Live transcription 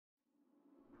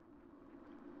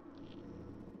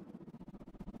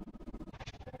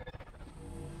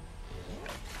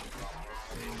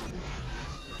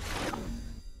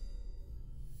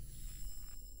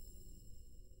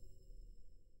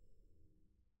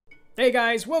Hey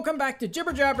guys, welcome back to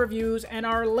Jibber Jab Reviews and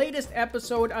our latest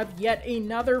episode of yet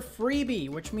another freebie,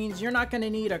 which means you're not going to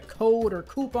need a code or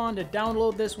coupon to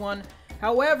download this one.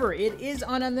 However, it is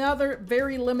on another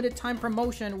very limited time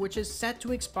promotion which is set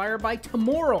to expire by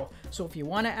tomorrow. So if you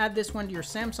want to add this one to your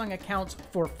Samsung accounts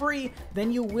for free,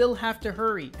 then you will have to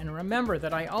hurry. And remember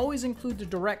that I always include the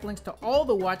direct links to all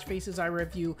the watch faces I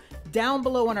review down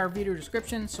below in our video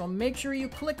description, so make sure you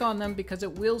click on them because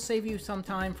it will save you some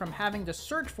time from having to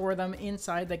search for them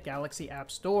inside the Galaxy App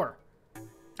Store.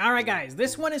 Alright guys,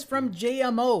 this one is from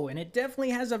JMO and it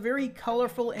definitely has a very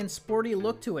colorful and sporty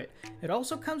look to it. It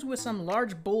also comes with some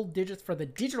large bold digits for the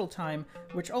digital time,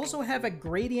 which also have a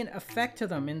gradient effect to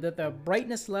them in that the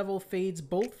brightness level fades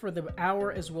both for the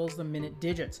hour as well as the minute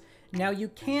digits. Now you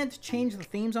can't change the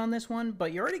themes on this one,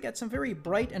 but you already get some very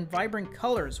bright and vibrant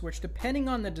colors, which depending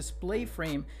on the display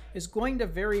frame is going to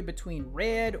vary between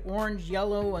red, orange,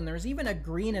 yellow, and there's even a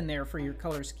green in there for your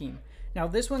color scheme. Now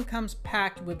this one comes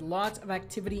packed with lots of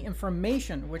activity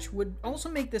information, which would also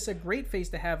make this a great face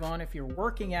to have on if you're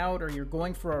working out or you're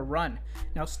going for a run.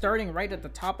 Now starting right at the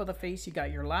top of the face, you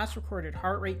got your last recorded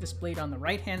heart rate displayed on the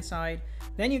right hand side.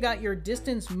 Then you got your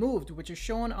distance moved, which is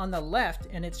shown on the left,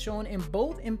 and it's shown in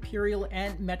both imperial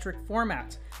and metric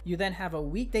formats. You then have a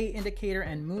weekday indicator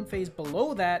and moon phase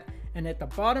below that, and at the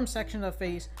bottom section of the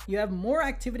face, you have more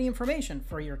activity information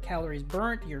for your calories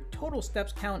burnt, your total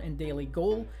steps count and daily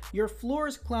goal, your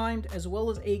floors climbed, as well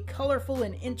as a colorful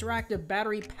and interactive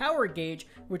battery power gauge,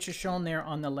 which is shown there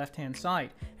on the left hand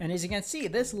side. And as you can see,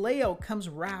 this layout comes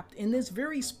wrapped in this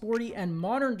very sporty and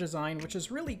modern design, which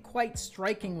is really quite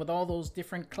striking with all those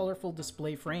different colorful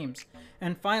display frames.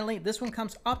 And finally, this one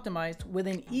comes optimized with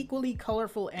an equally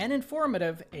colorful and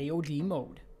informative AOD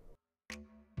mode.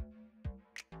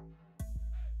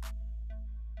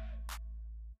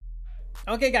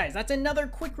 Okay guys, that's another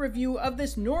quick review of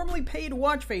this normally paid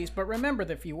watch face, but remember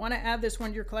that if you want to add this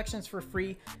one to your collections for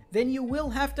free, then you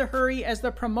will have to hurry as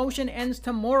the promotion ends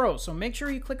tomorrow, so make sure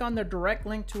you click on the direct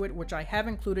link to it, which I have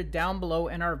included down below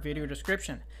in our video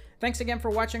description. Thanks again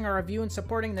for watching our review and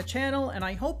supporting the channel, and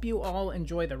I hope you all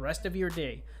enjoy the rest of your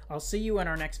day. I'll see you in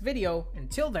our next video.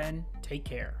 Until then, take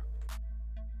care.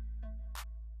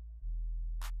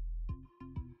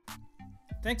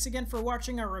 Thanks again for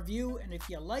watching our review, and if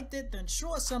you liked it, then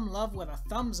show us some love with a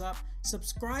thumbs up,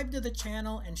 subscribe to the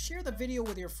channel, and share the video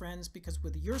with your friends, because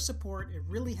with your support, it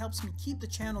really helps me keep the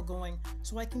channel going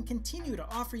so I can continue to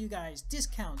offer you guys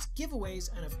discounts,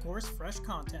 giveaways, and of course, fresh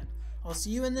content. I'll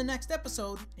see you in the next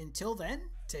episode. Until then,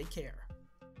 take care.